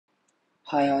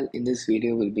Hi all, in this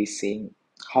video we'll be seeing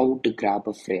how to grab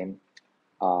a frame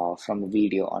from a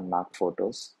video on Mac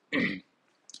Photos.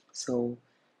 So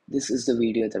this is the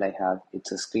video that I have.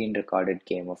 It's a screen recorded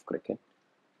game of cricket.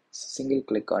 So single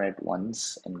click on it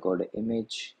once and go to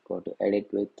image, go to edit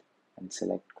with and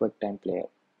select QuickTime Player.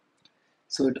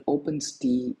 So it opens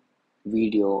the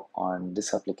video on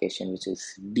this application which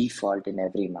is default in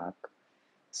every Mac.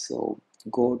 So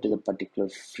go to the particular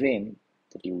frame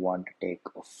that you want to take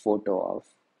a photo of.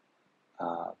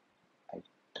 I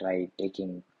try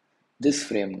taking this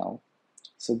frame now.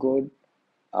 So go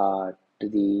to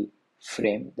the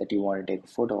frame that you want to take a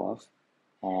photo of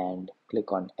and click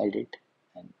on edit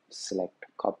and select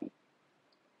copy.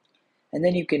 And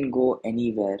then you can go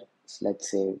anywhere, so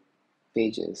let's say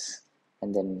pages,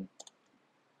 and then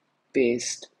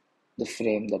paste the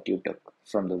frame that you took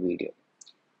from the video.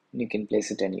 And you can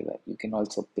place it anywhere. You can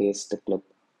also paste the clip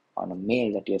on a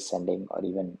mail that you're sending or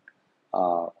even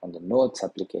on the notes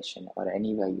application or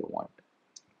anywhere you want.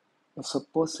 Now,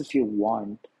 suppose if you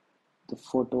want the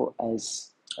photo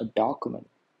as a document,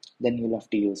 then you'll have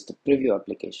to use the preview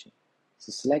application.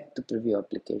 So select the preview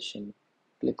application,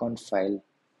 click on file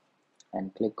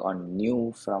and click on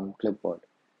new from clipboard.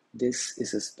 This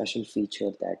is a special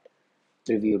feature that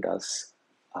preview does.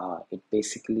 It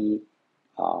basically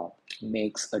uh,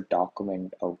 makes a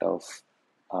document out of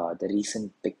the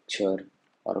recent picture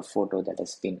or a photo that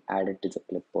has been added to the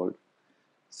clipboard.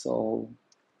 So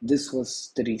this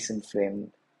was the recent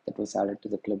frame that was added to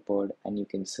the clipboard, and you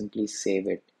can simply save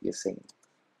it using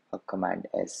a command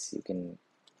S. You can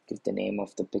give the name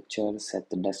of the picture, set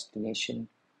the destination,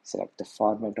 select the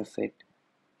format of it.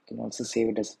 You can also save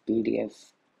it as a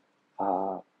PDF,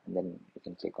 and then you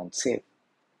can click on save.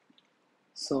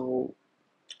 So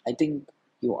I think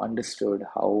you understood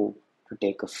how to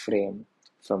take a frame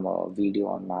from a video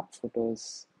on Mac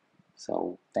Photos.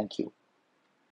 So thank you.